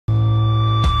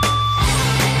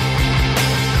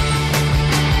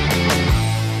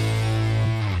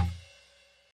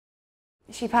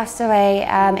She passed away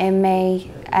in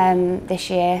May this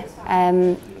year.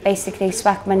 Basically,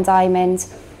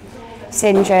 Rhwbina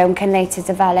syndrome can later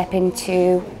develop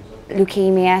into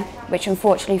leukemia, which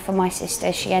unfortunately for my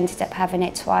sister, she ended up having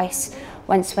it twice.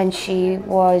 Once when she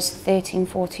was 13,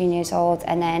 14 years old,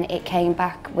 and then it came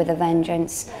back with a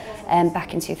vengeance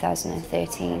back in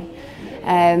 2013.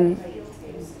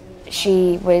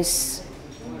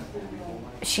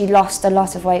 She lost a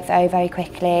lot of weight very, very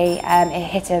quickly. It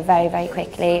hit her very, very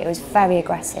quickly. It was very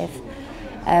aggressive.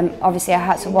 Obviously, I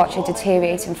had to watch her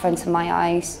deteriorate in front of my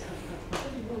eyes.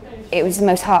 It was the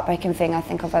most heartbreaking thing I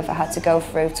think I've ever had to go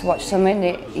through, to watch someone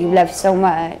that you love so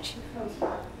much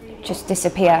just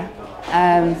disappear,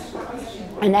 and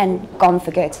then gone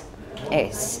for good.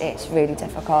 It's really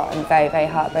difficult and very, very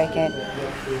heartbreaking.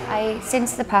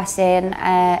 Since the passing,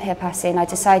 her passing, I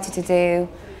decided to do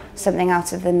something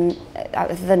out of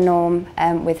the norm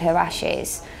with her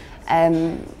ashes.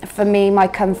 For me, my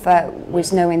comfort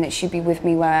was knowing that she'd be with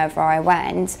me wherever I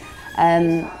went.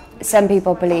 Some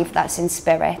people believe that's in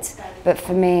spirit, but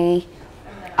for me,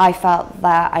 I felt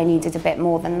that I needed a bit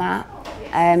more than that.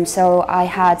 So I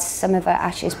had some of her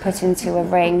ashes put into a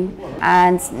ring,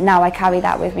 and now I carry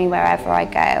that with me wherever I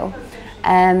go.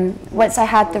 Once I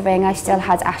had the ring, I still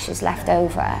had ashes left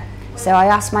over. So I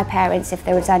asked my parents if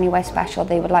there was anywhere special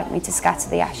they would like me to scatter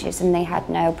the ashes, and they had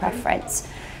no preference.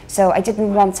 So I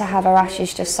didn't want to have her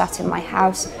ashes just sat in my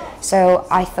house, so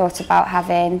I thought about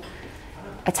having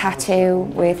a tattoo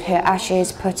with her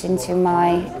ashes put into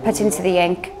the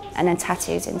ink and then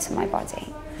tattooed into my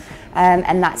body.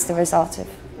 And that's the result of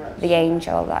the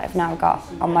angel that I've now got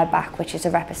on my back, which is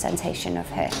a representation of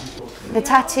her. The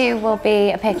tattoo will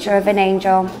be a picture of an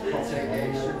angel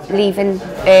leaving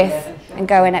earth and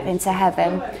going up into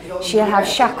heaven. She'll have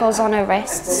shackles on her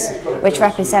wrists, which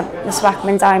represent the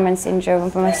Rhwbina syndrome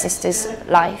of my sister's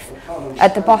life.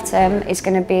 At the bottom is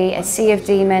going to be a sea of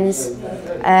demons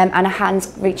and a hand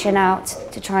reaching out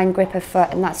to try and grip her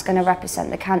foot, and that's going to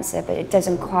represent the cancer, but it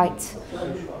doesn't quite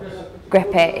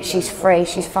grip it. She's free,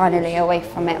 she's finally away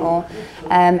from it all,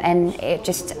 and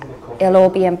it'll all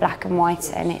be in black and white,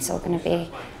 and it's all going to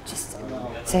be just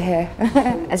to her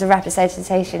as a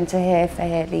representation to her for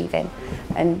her leaving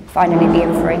and finally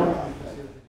being free.